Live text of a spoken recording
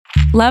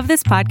Love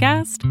this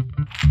podcast?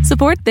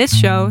 Support this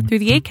show through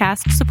the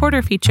Acast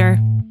supporter feature.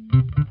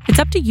 It's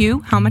up to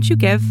you how much you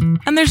give,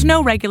 and there's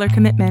no regular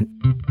commitment.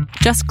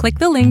 Just click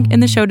the link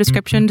in the show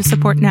description to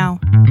support now.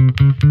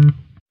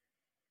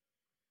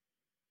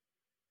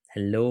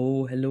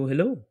 Hello.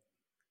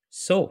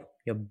 So,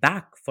 you're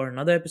back for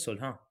another episode,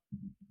 huh?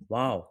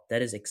 Wow,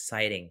 that is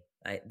exciting.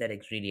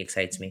 Really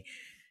excites me.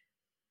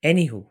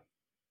 Anywho,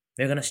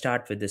 we're going to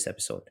start with this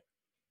episode.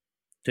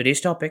 Today's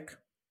topic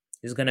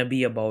is going to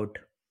be about,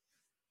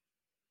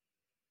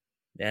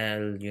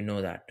 well, you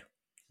know that.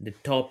 The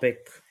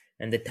topic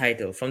and the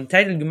title. From the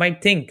title, you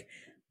might think,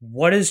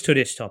 what is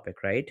today's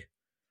topic, right?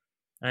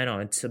 I know,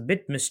 it's a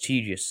bit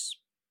mysterious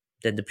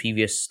than the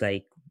previous,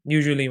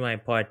 usually my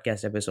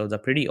podcast episodes are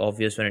pretty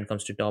obvious when it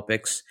comes to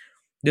topics.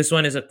 This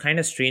one is a kind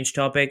of strange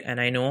topic,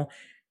 and I know,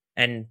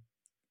 and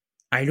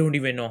I don't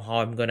even know how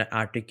I'm gonna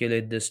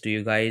articulate this to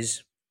you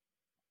guys.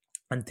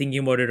 I'm thinking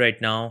about it right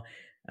now,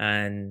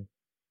 and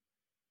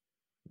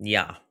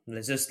yeah,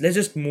 let's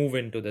just move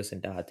into this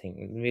entire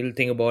thing. We'll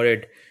think about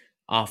it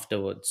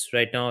afterwards.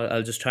 Right now,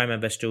 I'll just try my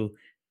best to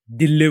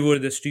deliver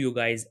this to you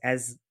guys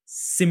as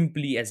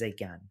simply as I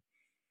can.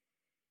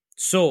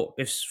 So,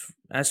 if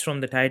as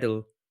from the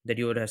title that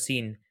you would have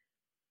seen,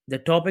 the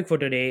topic for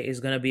today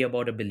is gonna be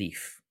about a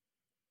belief,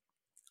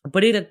 a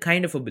particular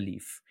kind of a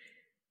belief.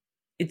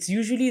 It's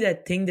usually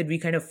that thing that we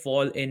kind of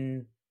fall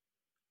in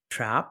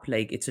trap,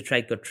 like it's a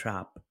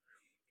trap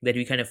that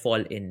we kind of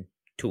fall in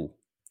to.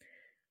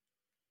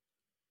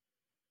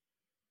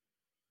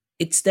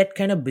 It's that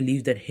kind of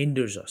belief that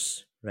hinders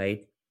us,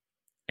 right?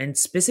 And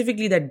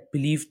specifically that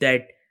belief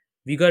that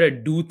we gotta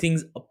do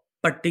things a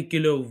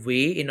particular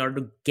way in order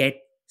to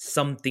get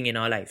something in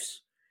our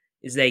lives.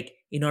 It's like,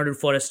 in order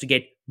for us to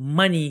get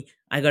money,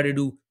 I gotta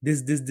do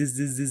this,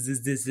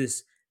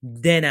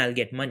 then I'll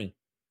get money.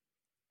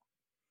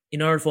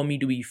 In order for me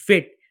to be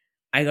fit,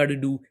 I gotta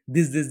do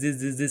this,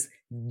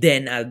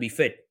 then I'll be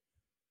fit.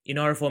 In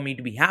order for me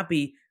to be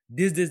happy,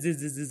 this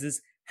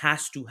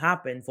has to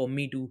happen for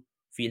me to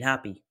feel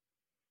happy.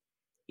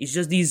 It's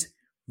just these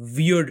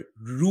weird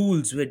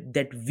rules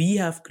that we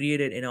have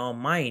created in our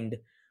mind,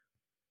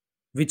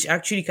 which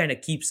actually kind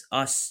of keeps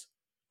us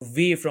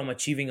away from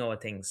achieving our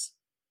things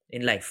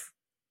in life.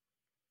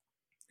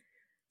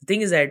 The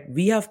thing is that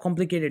we have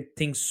complicated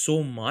things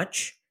so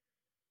much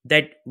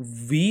that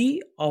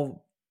we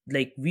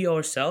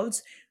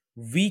ourselves,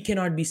 we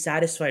cannot be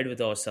satisfied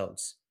with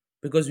ourselves,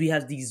 because we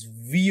have these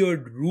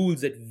weird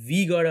rules that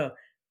we gotta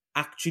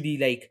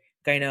actually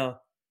kind of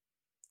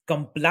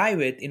comply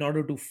with in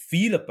order to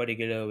feel a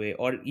particular way,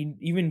 or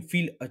even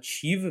feel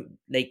achieve,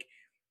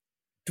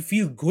 to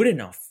feel good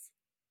enough.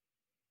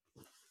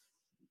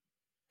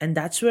 And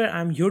that's where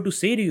I'm here to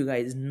say to you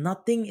guys,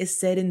 nothing is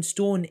set in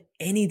stone,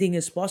 anything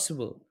is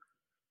possible.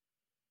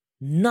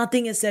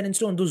 Nothing is set in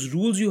stone. Those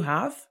rules you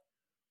have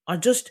are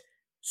just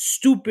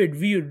stupid,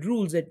 weird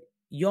rules that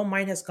your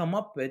mind has come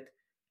up with,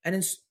 and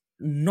it's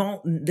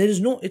no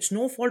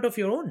fault of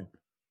your own.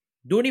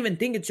 Don't even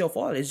think it's your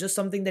fault. It's just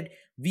something that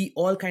we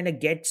all kind of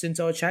get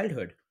since our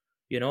childhood.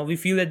 We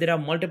feel that there are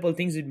multiple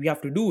things that we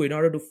have to do in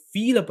order to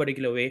feel a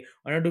particular way,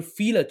 in order to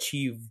feel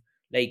achieve,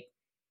 like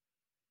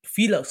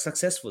feel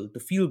successful, to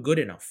feel good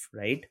enough,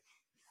 right?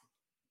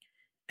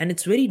 And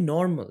it's very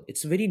normal.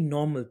 It's a very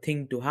normal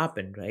thing to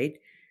happen, right?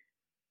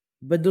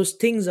 But those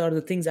things are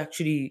the things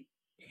actually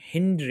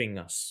hindering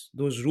us.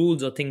 Those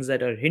rules are things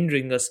that are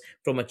hindering us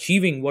from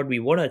achieving what we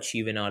want to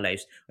achieve in our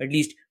lives, or at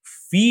least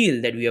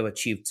feel that we have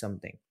achieved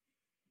something,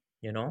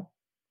 you know?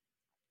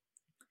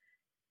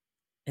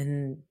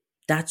 And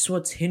that's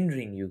what's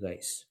hindering you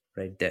guys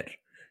right there.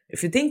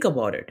 If you think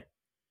about it.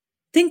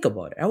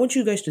 I want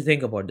you guys to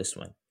think about this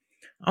one.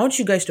 I want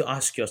you guys to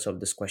ask yourself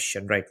this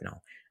question right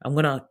now. I'm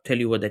going to tell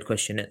you what that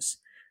question is.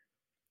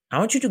 I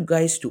want you to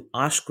guys to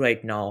ask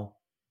right now,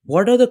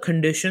 what are the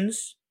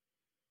conditions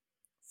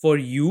for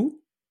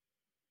you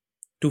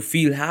to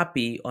feel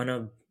happy on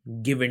a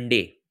given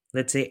day?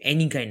 Let's say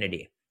any kind of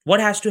day.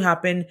 What has to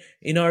happen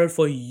in order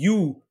for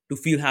you to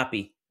feel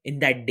happy in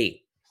that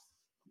day?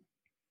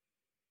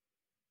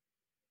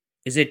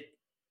 Is it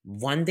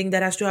one thing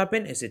that has to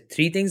happen? Is it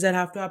three things that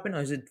have to happen?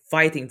 Or is it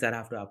five things that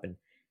have to happen?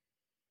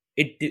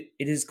 It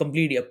is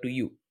completely up to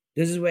you.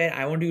 This is where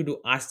I want you to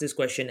ask this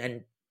question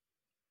and,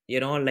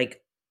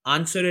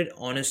 answer it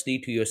honestly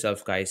to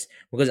yourself, guys.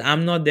 Because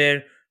I'm not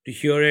there to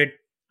hear it.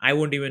 I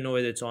won't even know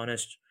whether it's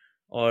honest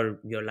or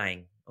you're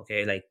lying.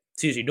 Okay,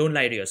 seriously, don't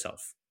lie to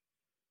yourself.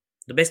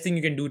 The best thing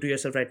you can do to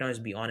yourself right now is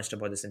be honest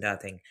about this entire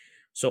thing.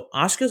 So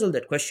ask yourself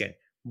that question.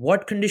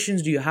 What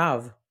conditions do you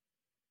have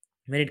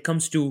when it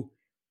comes to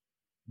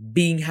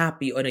being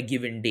happy on a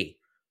given day?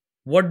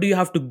 What do you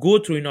have to go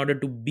through in order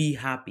to be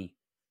happy?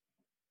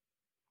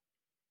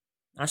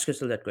 Ask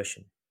yourself that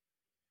question.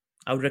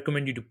 I would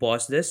recommend you to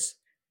pause this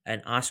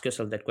and ask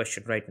yourself that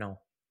question right now.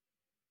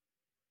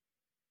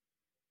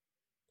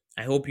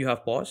 I hope you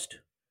have paused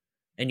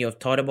and you have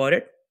thought about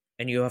it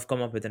and you have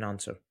come up with an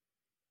answer.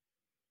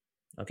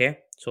 Okay,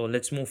 so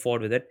let's move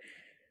forward with it.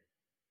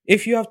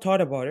 If you have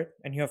thought about it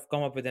and you have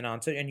come up with an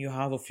answer and you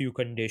have a few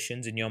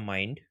conditions in your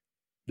mind,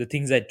 the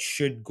things that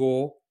should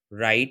go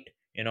right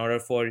in order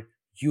for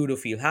you to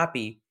feel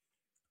happy,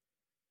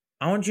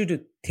 I want you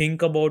to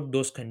think about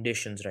those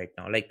conditions right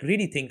now. Like,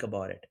 really think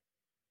about it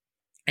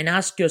and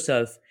ask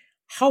yourself,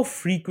 how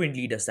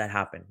frequently does that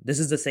happen? This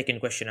is the second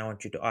question I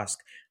want you to ask.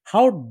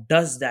 How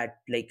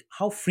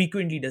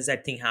frequently does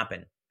that thing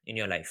happen in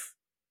your life?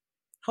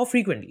 How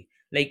frequently?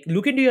 Like,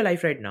 look into your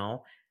life right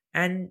now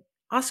and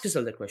ask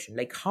yourself that question.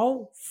 Like,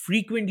 how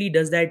frequently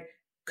is that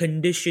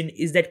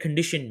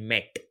condition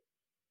met?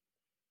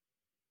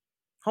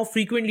 How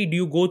frequently do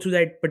you go through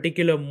that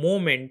particular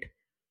moment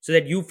so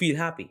that you feel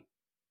happy?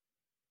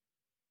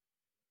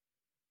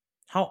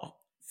 How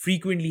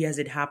frequently has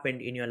it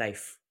happened in your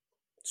life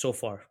so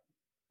far?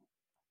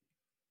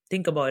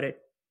 Think about it.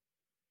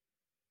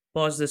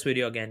 Pause this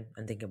video again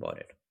and think about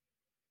it.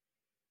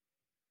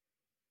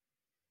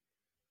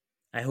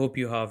 I hope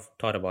you have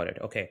thought about it.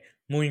 Okay,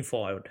 moving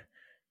forward.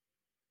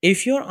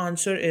 If your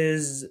answer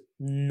is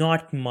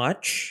not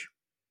much,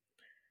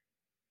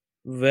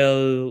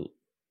 well,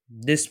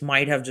 this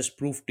might have just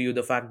proved to you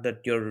the fact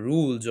that your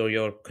rules or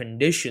your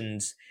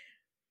conditions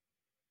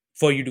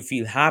for you to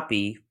feel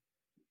happy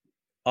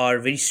are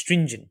very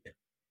stringent.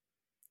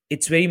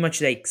 It's very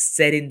much like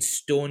set in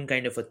stone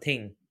kind of a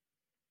thing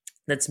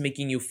that's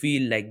making you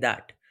feel like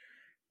that.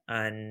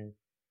 And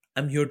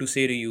I'm here to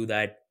say to you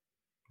that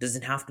it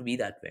doesn't have to be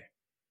that way.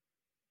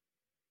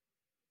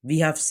 We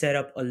have set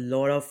up a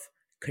lot of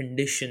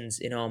conditions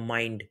in our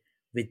mind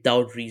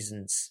without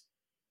reasons.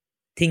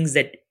 Things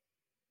that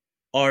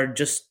are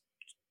just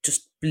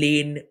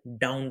plain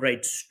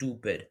downright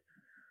stupid,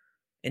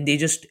 and they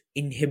just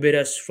inhibit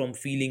us from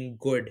feeling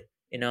good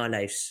in our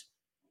lives.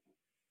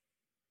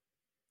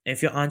 And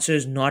if your answer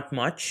is not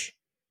much,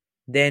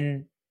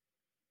 then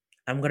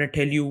I'm going to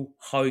tell you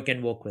how you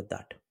can work with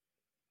that.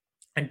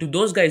 And to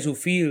those guys who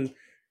feel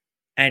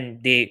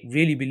and they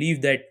really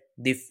believe that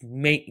they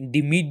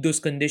meet those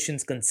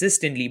conditions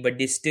consistently, but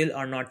they still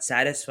are not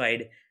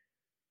satisfied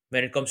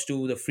when it comes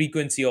to the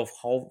frequency of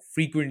how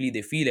frequently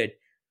they feel it,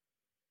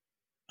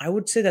 I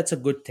would say that's a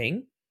good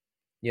thing.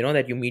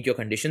 That you meet your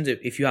conditions.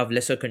 If you have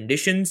lesser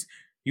conditions,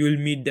 you will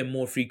meet them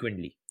more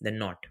frequently than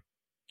not.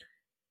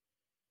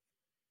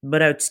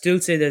 But I would still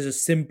say there's a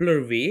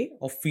simpler way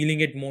of feeling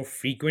it more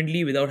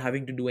frequently without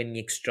having to do any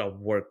extra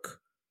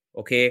work.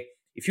 Okay,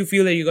 if you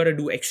feel that you got to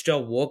do extra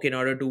work in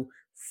order to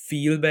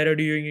feel better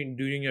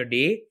during your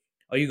day,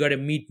 or you got to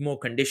meet more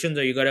conditions,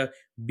 or you got to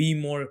be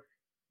more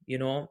you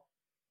know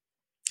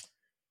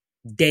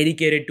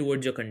dedicated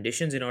towards your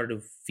conditions in order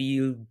to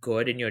feel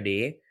good in your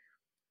day,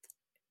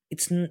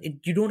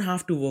 you don't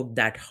have to work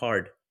that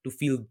hard to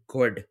feel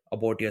good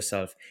about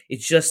yourself.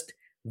 It's just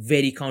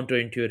very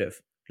counterintuitive.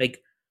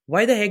 Like,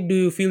 why the heck do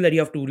you feel that you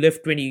have to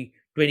lift 20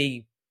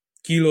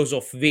 kilos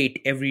of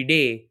weight every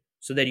day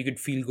so that you could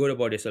feel good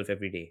about yourself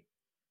every day?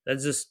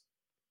 That's just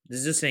This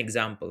is just an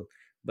example.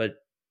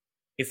 But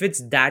if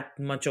it's that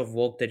much of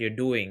work that you're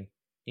doing,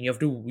 and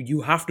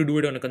you have to do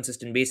it on a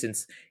consistent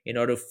basis in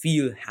order to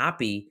feel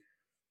happy,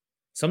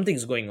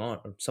 something's going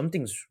on.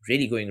 Something's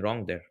really going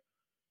wrong there.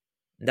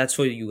 That's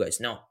for you guys.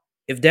 Now,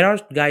 if there are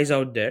guys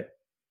out there,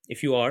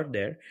 if you are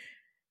there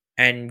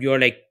and you're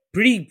like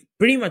pretty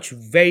much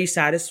very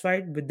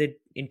satisfied with the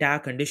entire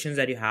conditions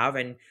that you have,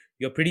 and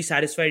you're pretty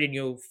satisfied and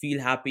you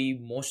feel happy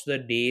most of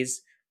the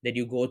days that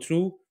you go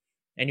through,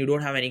 and you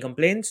don't have any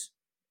complaints,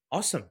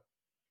 awesome.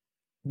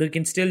 But you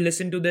can still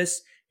listen to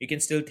this, you can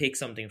still take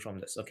something from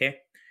this. Okay,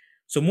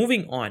 so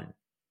moving on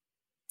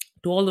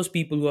to all those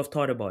people who have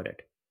thought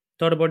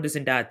about this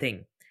entire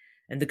thing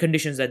and the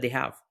conditions that they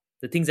have,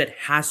 the things that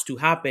has to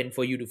happen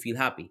for you to feel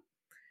happy.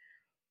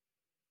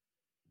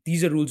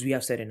 These are rules we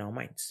have set in our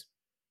minds.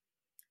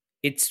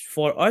 It's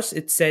for us,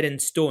 it's set in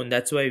stone.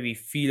 That's why we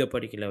feel a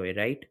particular way,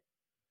 right?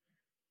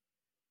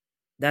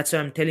 That's why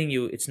I'm telling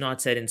you, it's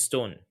not set in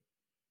stone.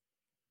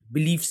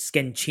 Beliefs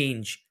can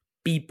change,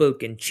 people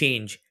can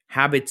change,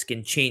 habits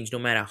can change, no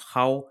matter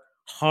how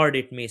hard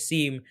it may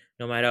seem,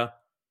 no matter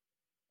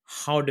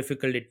how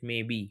difficult it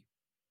may be.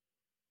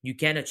 You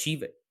can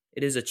achieve it.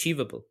 It is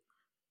achievable.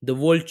 The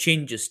world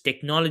changes,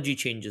 technology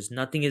changes,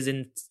 nothing is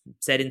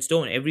set in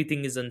stone.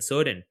 Everything is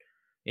uncertain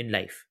in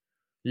life.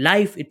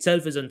 Life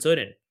itself is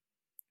uncertain.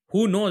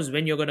 Who knows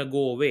when you're gonna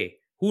go away?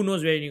 Who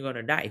knows when you're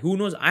gonna die? Who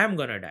knows I'm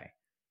gonna die?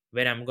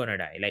 When I'm gonna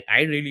die? Like,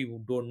 I really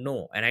don't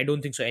know, and I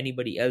don't think so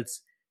anybody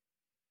else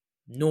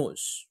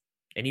knows.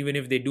 And even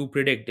if they do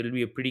predict, it'll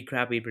be a pretty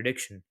crappy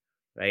prediction,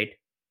 right?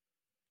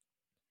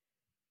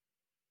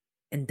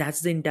 And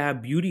that's the entire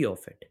beauty of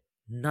it.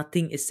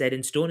 Nothing is set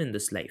in stone in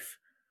this life.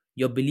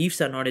 Your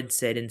beliefs are not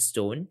set in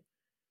stone.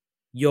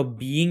 Your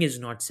being is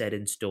not set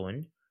in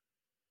stone.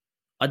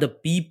 Other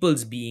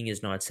people's being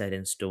is not set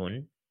in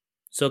stone.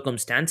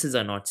 Circumstances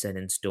are not set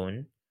in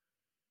stone.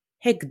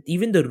 Heck,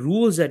 even the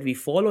rules that we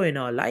follow in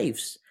our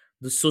lives,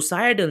 the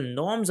societal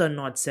norms are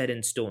not set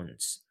in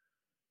stones.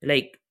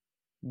 Like,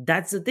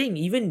 that's the thing.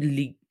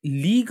 Even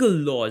legal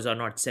laws are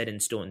not set in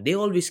stone. They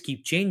always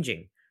keep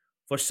changing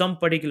for some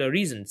particular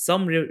reason.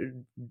 Some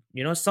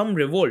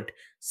revolt,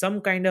 some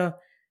kind of,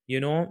 you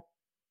know,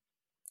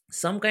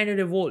 some kind of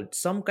revolt,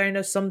 some kind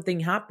of something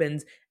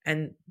happens,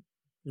 and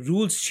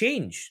rules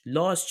change,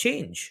 laws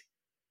change.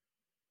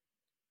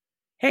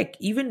 Heck,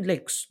 even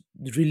like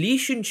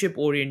relationship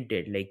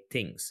oriented like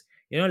things.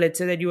 Let's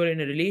say that you are in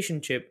a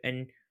relationship,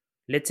 and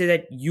let's say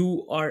that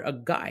you are a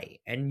guy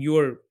and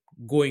you're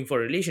going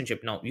for a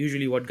relationship. Now,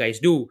 usually what guys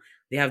do,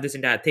 they have this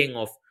entire thing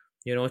of,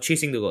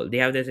 chasing the girl. They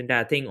have this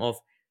entire thing of,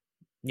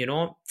 you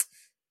know,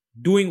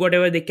 doing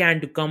whatever they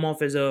can to come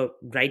off as a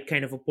right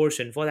kind of a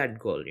person for that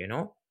girl.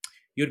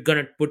 You're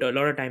gonna put a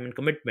lot of time and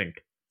commitment.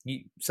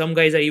 Some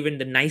guys are even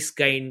the nice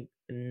kind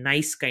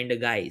of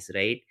guys,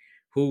 right?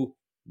 Who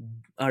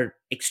are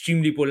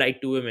extremely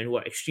polite to women, who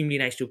are extremely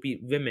nice to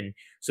women,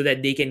 so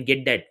that they can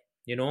get that,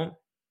 you know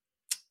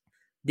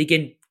they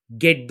can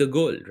get the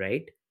girl,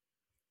 right?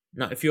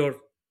 Now, if you're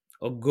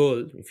a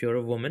girl, if you're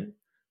a woman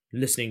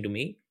listening to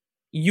me,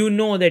 you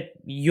know that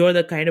you're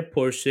the kind of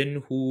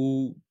person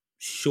who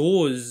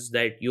shows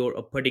that you're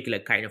a particular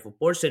kind of a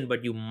person,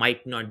 but you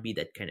might not be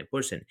that kind of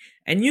person.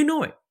 And you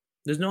know it.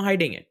 There's no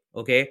hiding it,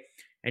 okay?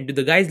 And to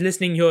the guys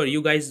listening here,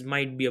 you guys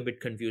might be a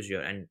bit confused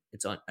here, and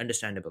it's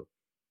understandable.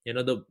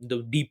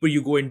 The deeper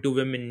you go into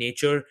women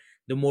nature,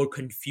 the more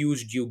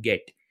confused you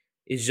get.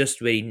 It's just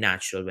very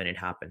natural when it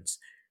happens.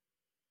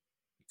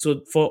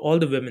 So, for all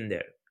the women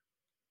there,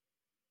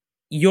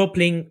 you're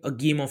playing a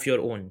game of your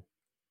own.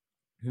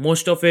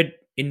 Most of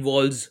it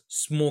involves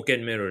smoke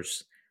and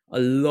mirrors, a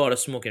lot of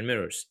smoke and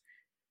mirrors,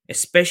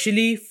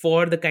 especially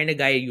for the kind of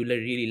guy you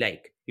really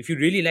like. If you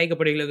really like a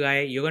particular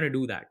guy, you're going to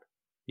do that.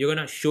 You're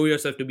going to show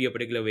yourself to be a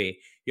particular way.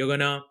 You're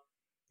going to,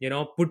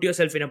 put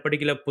yourself in a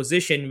particular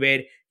position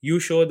where you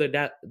show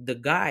the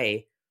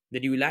guy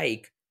that you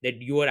like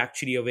that you are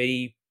actually a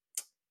very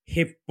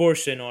hip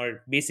person,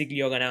 or basically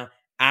you're going to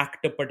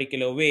act a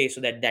particular way so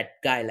that that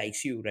guy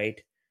likes you,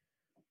 right?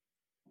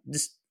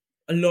 Just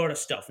a lot of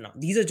stuff. Now,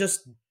 these are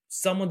just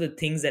some of the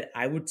things that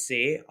I would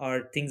say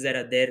are things that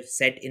are there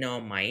set in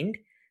our mind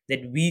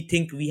that we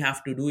think we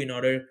have to do in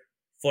order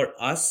for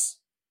us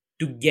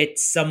to get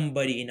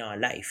somebody in our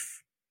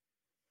life,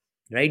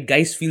 right?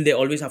 Guys feel they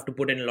always have to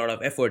put in a lot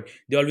of effort.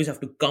 They always have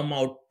to come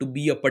out to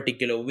be a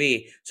particular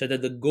way so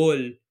that the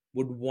girl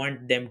would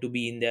want them to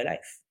be in their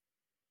life.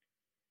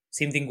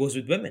 Same thing goes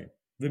with women.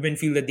 Women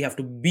feel that they have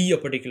to be a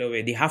particular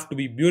way. They have to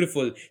be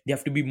beautiful. They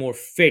have to be more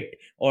fit,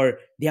 or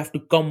they have to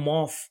come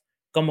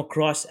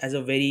across as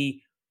a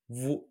very,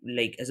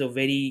 as a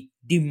very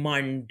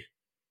demand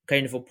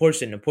kind of a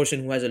person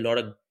who has a lot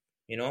of,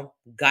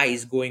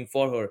 guys going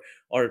for her,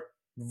 or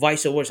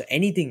vice versa.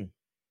 Anything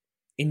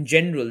in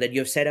general that you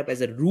have set up as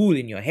a rule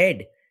in your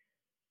head,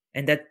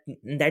 and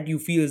that you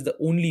feel is the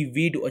only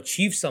way to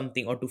achieve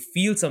something or to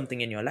feel something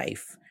in your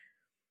life.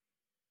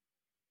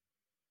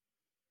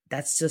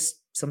 That's just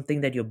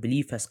something that your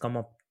belief has come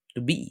up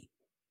to be.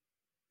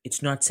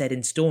 It's not set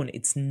in stone.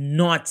 It's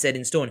not set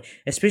in stone.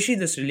 Especially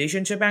this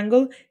relationship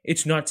angle,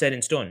 it's not set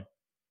in stone.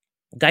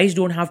 Guys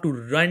don't have to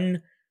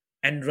run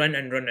and run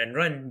and run and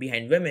run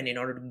behind women in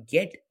order to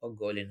get a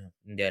girl in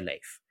their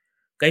life.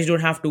 Guys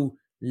don't have to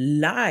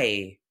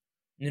lie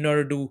in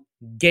order to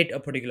get a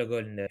particular girl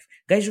in their life.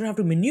 Guys don't have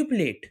to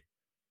manipulate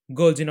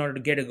girls in order to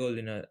get a girl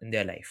in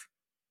their life.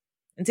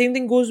 And same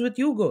thing goes with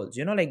you girls.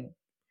 Like,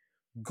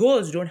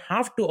 girls don't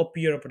have to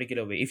appear a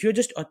particular way. If you're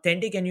just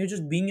authentic and you're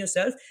just being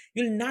yourself,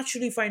 you'll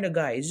naturally find a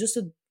guy. It's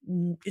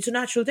a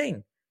natural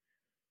thing.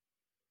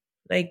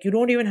 Like, you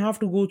don't even have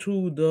to go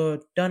through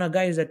the ton of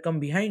guys that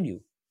come behind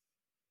you.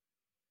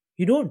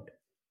 You don't.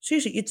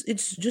 Seriously,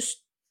 it's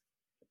just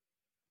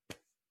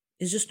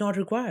not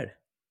required.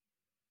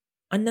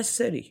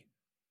 Unnecessary.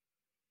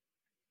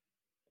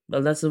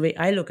 Well, that's the way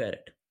I look at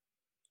it.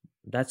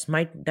 That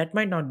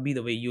might not be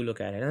the way you look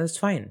at it, and that's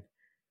fine.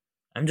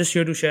 I'm just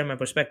here to share my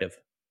perspective.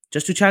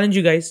 Just to challenge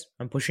you guys.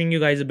 I'm pushing you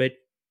guys a bit.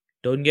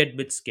 Don't get a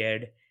bit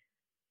scared.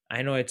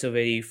 I know it's a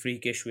very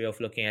freakish way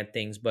of looking at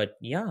things, but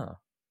yeah.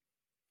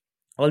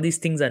 All these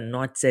things are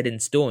not set in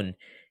stone.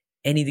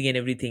 Anything and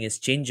everything is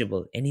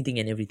changeable. Anything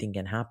and everything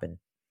can happen.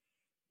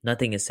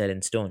 Nothing is set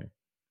in stone.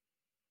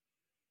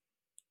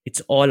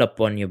 It's all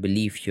upon your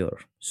belief here.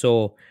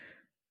 So,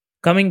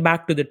 coming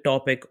back to the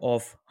topic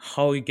of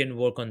how you can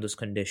work on those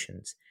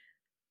conditions,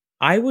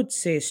 I would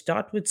say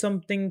start with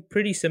something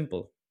pretty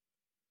simple.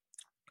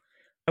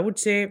 I would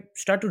say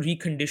start to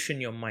recondition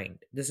your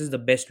mind. This is the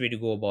best way to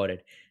go about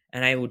it.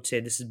 And I would say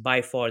this is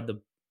by far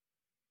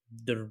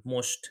the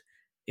most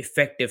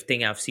effective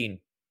thing I've seen,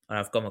 or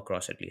I've come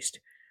across at least.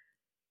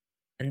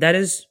 And that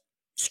is,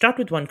 start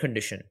with one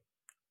condition.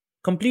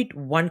 Complete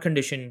one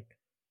condition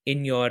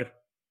in your,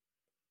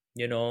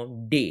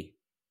 day.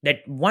 That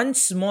one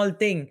small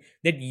thing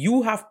that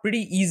you have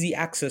pretty easy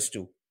access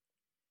to.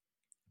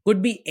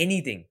 Could be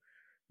anything.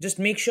 Just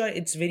make sure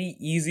it's very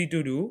easy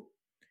to do,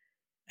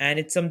 and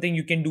it's something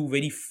you can do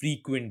very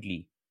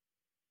frequently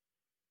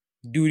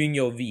during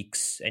your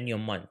weeks and your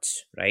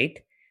months, right?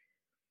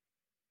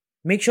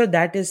 Make sure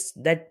that is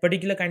that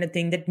particular kind of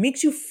thing that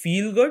makes you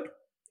feel good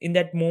in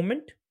that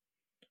moment,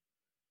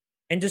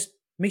 and just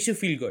makes you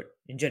feel good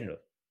in general.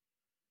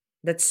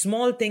 That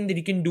small thing that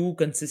you can do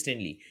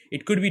consistently.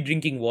 It could be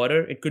drinking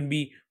water, it could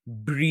be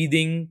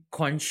breathing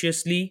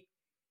consciously,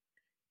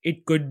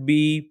 it could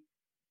be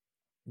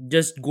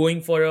just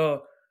going for a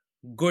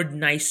good,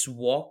 nice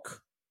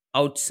walk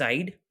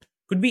outside,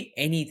 could be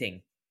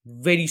anything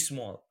very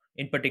small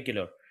in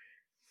particular.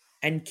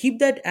 And keep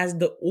that as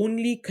the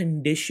only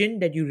condition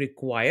that you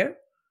require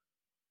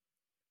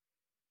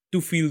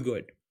to feel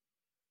good.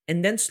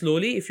 And then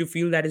slowly, if you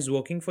feel that is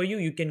working for you,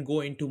 you can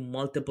go into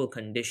multiple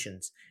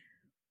conditions.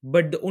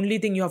 But the only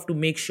thing you have to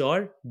make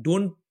sure,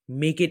 don't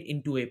make it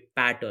into a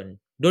pattern.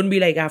 Don't be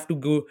like, I have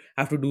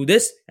to do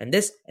this and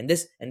this and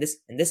this and this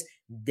and this,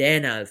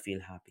 then I'll feel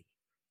happy.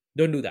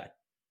 Don't do that.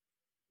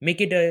 Make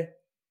it a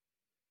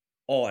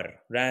or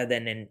rather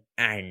than an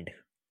and.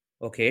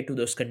 Okay, to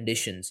those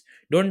conditions.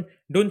 Don't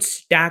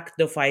stack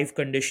the five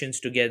conditions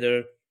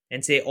together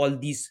and say all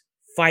these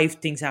five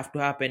things have to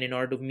happen in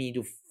order for me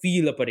to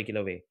feel a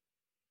particular way.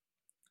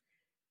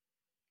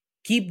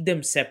 Keep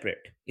them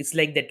separate. It's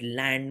like that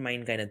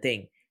landmine kind of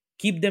thing.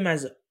 Keep them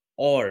as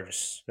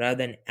ors rather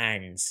than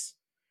ands.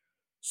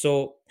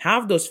 So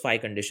have those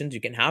five conditions. You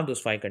can have those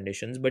five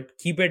conditions, but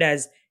keep it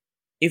as,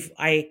 if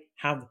I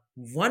have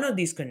one of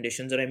these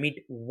conditions or I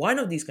meet one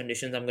of these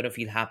conditions, I'm going to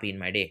feel happy in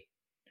my day,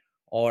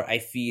 or I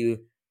feel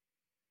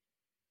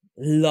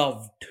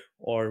loved,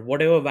 or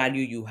whatever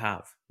value you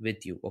have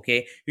with you.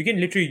 Okay, you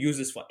can literally use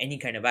this for any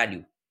kind of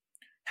value.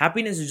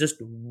 Happiness is just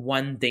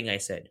one thing I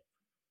said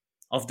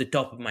off the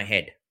top of my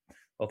head.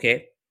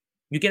 Okay,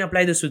 you can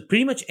apply this with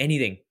pretty much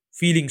anything.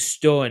 Feeling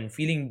stern,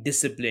 feeling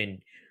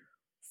disciplined,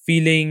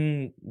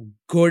 feeling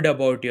good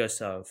about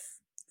yourself,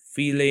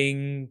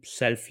 feeling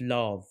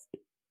self-love,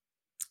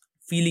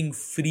 feeling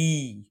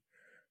free.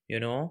 you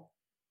know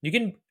you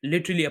can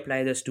literally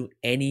apply this to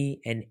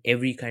any and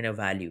every kind of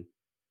value.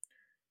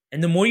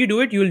 And the more you do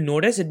it, you'll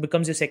notice it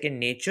becomes your second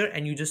nature,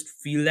 and you just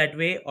feel that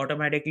way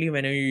automatically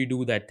whenever you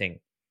do that thing.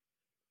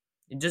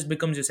 It just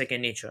becomes your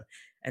second nature.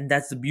 And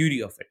that's the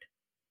beauty of it,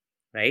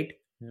 right?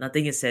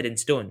 Nothing is set in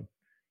stone,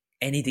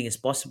 anything is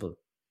possible.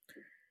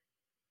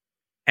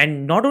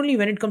 And not only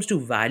when it comes to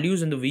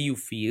values and the way you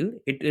feel,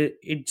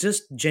 it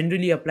just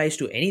generally applies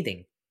to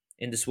anything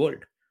in this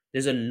world.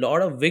 There's a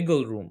lot of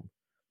wiggle room.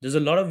 There's a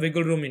lot of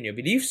wiggle room in your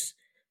beliefs.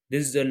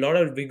 There's a lot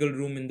of wiggle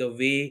room in the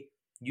way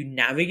you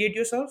navigate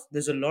yourself.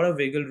 There's a lot of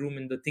wiggle room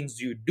in the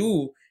things you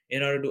do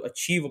in order to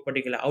achieve a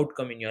particular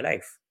outcome in your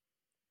life.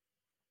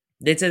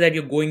 Let's say that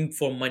you're going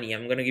for money.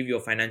 I'm going to give you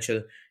a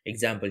financial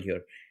example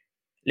here.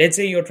 Let's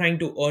say you're trying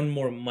to earn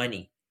more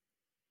money.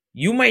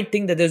 You might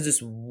think that there's this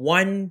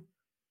one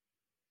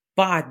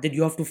path that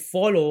you have to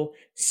follow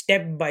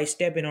step by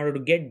step in order to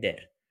get there.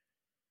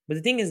 But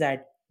the thing is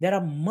that there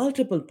are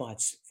multiple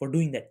paths for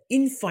doing that,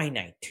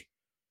 infinite.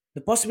 The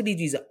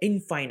possibilities are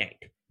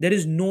infinite. There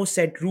is no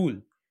set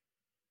rule.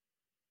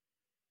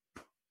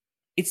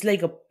 It's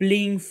like a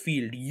playing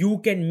field. You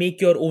can make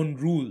your own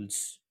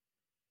rules.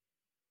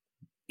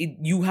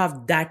 You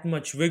have that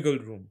much wiggle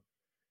room.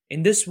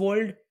 In this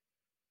world,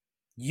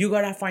 you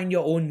gotta find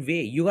your own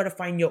way. You gotta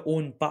find your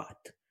own path.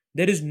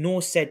 There is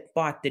no set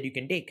path that you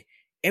can take.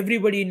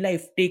 Everybody in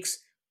life takes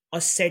a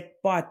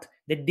set path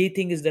that they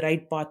think is the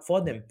right path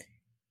for them.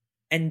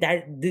 And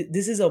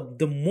this is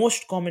the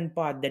most common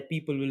path that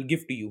people will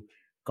give to you.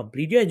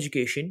 Complete your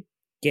education,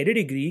 get a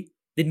degree,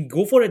 then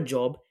go for a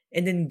job,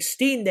 and then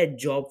stay in that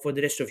job for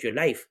the rest of your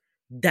life.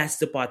 That's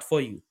the path for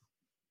you.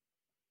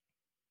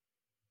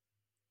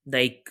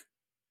 Like,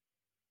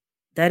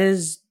 that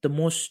is the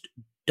most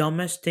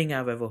dumbest thing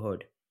I've ever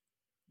heard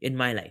in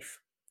my life.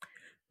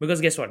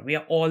 Because guess what? We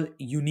are all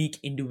unique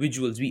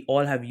individuals. We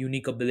all have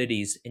unique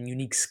abilities and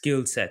unique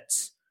skill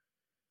sets.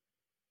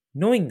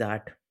 Knowing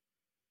that,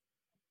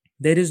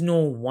 there is no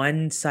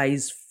one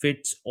size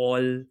fits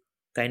all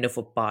kind of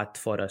a path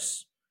for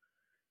us.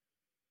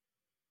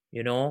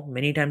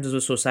 Many times as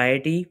a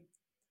society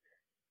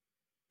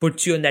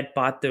puts you on that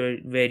path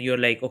where you're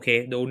like,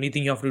 okay, the only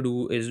thing you have to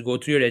do is go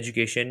through your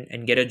education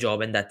and get a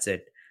job, and that's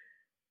it.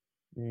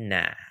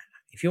 Nah.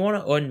 If you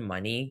want to earn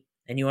money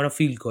and you want to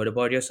feel good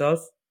about yourself,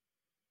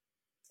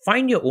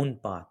 find your own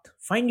path,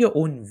 find your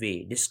own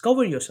way,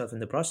 discover yourself in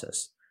the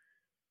process.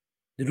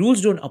 The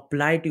rules don't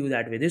apply to you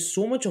that way. There's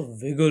so much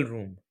of wiggle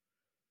room.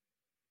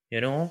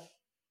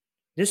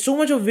 There's so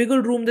much of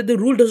wiggle room that the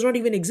rule does not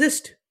even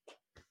exist.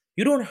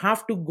 You don't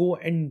have to go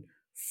and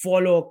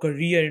follow a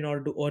career in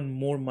order to earn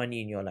more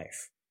money in your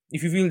life.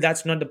 If you feel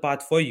that's not the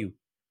path for you,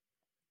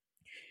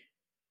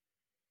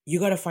 you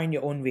got to find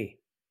your own way.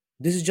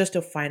 This is just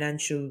a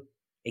financial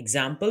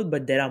example,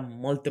 but there are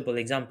multiple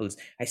examples.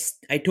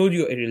 I told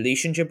you a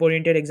relationship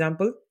oriented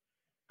example.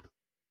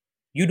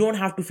 You don't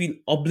have to feel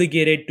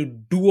obligated to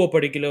do a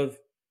particular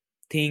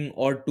thing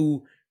or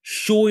to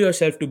show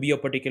yourself to be a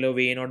particular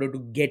way in order to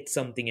get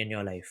something in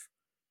your life.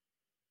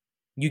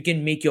 You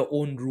can make your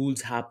own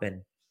rules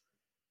happen.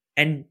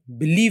 And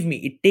believe me,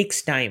 it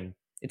takes time.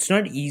 It's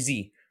not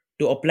easy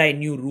to apply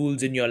new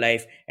rules in your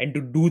life and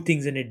to do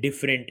things in a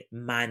different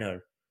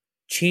manner.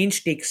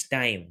 Change takes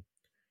time.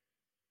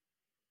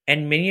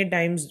 And many a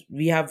times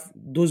we have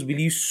those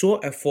beliefs so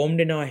affirmed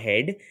in our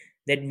head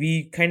that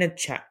we kind of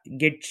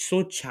get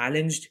so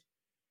challenged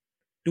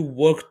to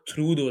work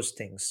through those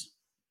things,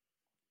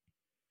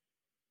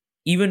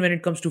 even when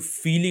it comes to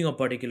feeling a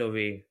particular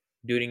way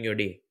during your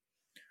day.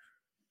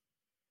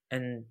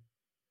 And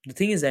the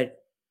thing is that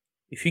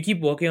if you keep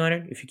working on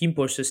it, if you keep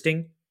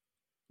persisting,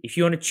 if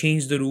you want to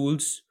change the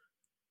rules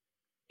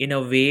in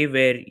a way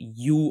where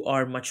you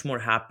are much more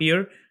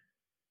happier,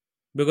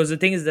 because the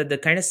thing is that the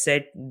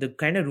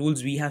kind of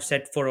rules we have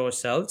set for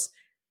ourselves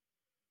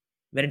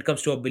when it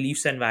comes to our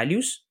beliefs and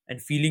values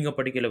and feeling a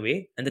particular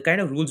way, and the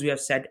kind of rules we have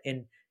set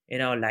in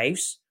our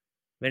lives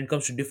when it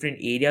comes to different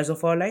areas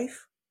of our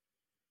life,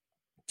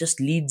 just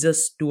leads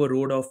us to a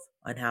road of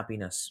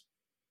unhappiness,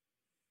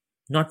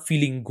 not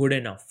feeling good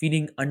enough,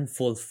 feeling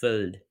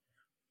unfulfilled.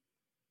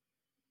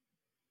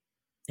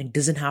 It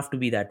doesn't have to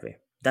be that way.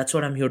 That's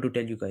what I'm here to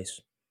tell you guys.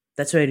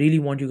 That's why I really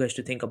want you guys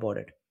to think about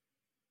it.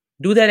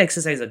 Do that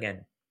exercise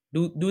again.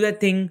 Do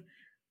that thing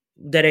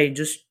that I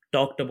just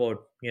talked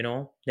about,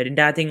 that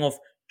entire thing of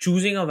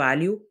choosing a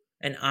value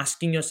and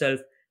asking yourself,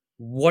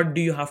 what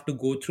do you have to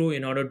go through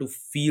in order to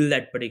feel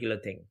that particular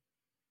thing,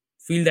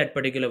 feel that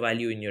particular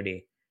value in your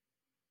day.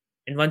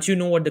 And once you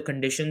know what the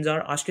conditions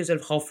are, ask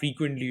yourself how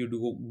frequently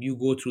you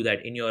go through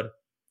that in your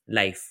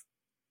life,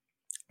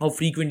 how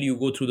frequently you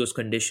go through those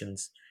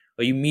conditions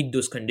or you meet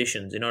those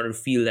conditions in order to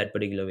feel that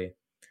particular way.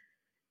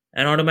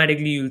 And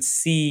automatically you'll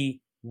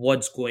see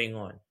what's going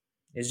on.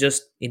 It's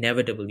just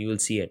inevitable. You will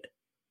see it.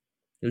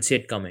 You'll see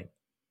it coming.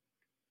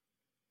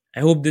 I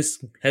hope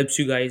this helps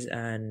you guys,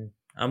 and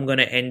I'm going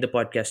to end the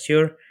podcast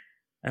here.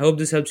 I hope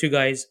this helps you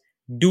guys.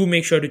 Do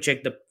make sure to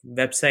check the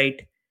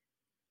website.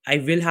 I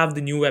will have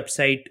the new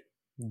website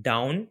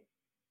down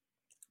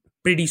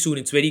pretty soon.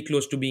 It's very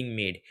close to being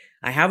made.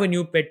 I have a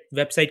new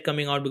website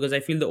coming out because I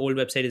feel the old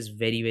website is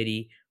very,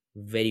 very,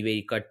 very,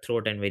 very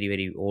cutthroat and very,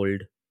 very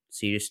old.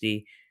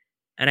 Seriously.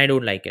 And I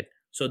don't like it.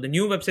 So the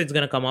new website is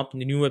going to come up.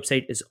 The new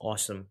website is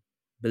awesome.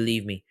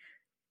 Believe me.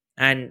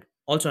 And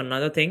also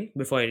another thing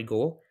before I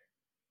go,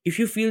 if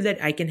you feel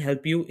that I can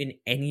help you in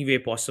any way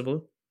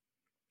possible,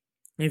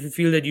 if you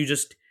feel that you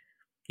just,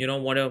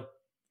 want to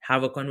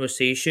have a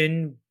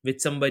conversation with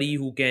somebody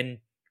who can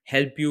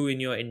help you in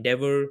your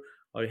endeavor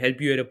or help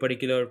you at a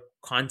particular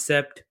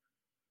concept,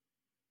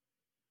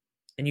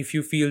 and if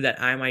you feel that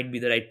I might be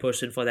the right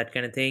person for that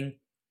kind of thing,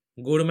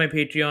 go to my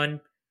Patreon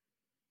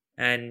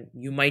and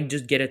you might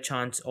just get a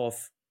chance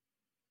of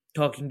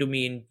talking to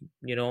me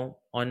in,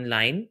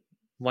 online,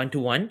 one to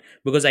one,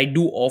 because I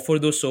do offer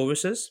those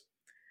services.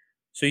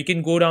 So you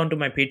can go down to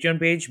my Patreon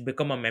page,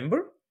 become a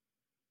member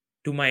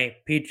to my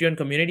Patreon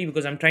community,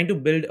 because I'm trying to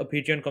build a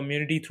Patreon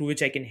community through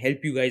which I can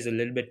help you guys a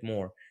little bit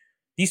more.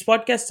 These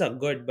podcasts are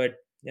good, but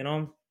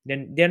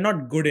then they're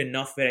not good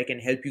enough where I can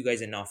help you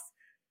guys enough,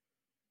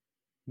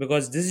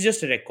 because this is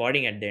just a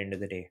recording at the end of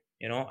the day.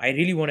 I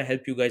really want to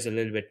help you guys a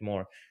little bit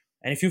more.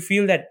 And if you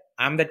feel that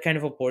I'm that kind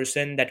of a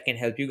person that can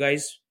help you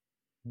guys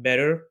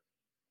better,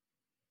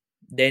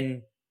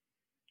 then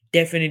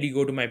definitely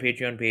go to my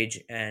Patreon page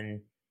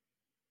and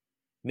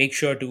make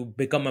sure to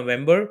become a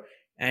member,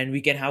 and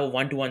we can have a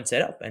one-to-one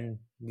setup and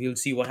we'll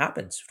see what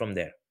happens from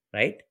there,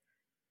 right?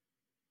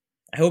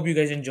 I hope you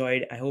guys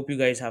enjoyed. I hope you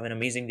guys have an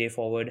amazing day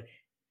forward.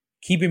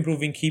 Keep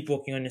improving, keep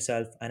working on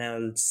yourself, and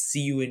I'll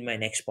see you in my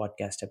next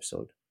podcast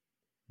episode.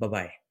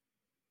 Bye-bye.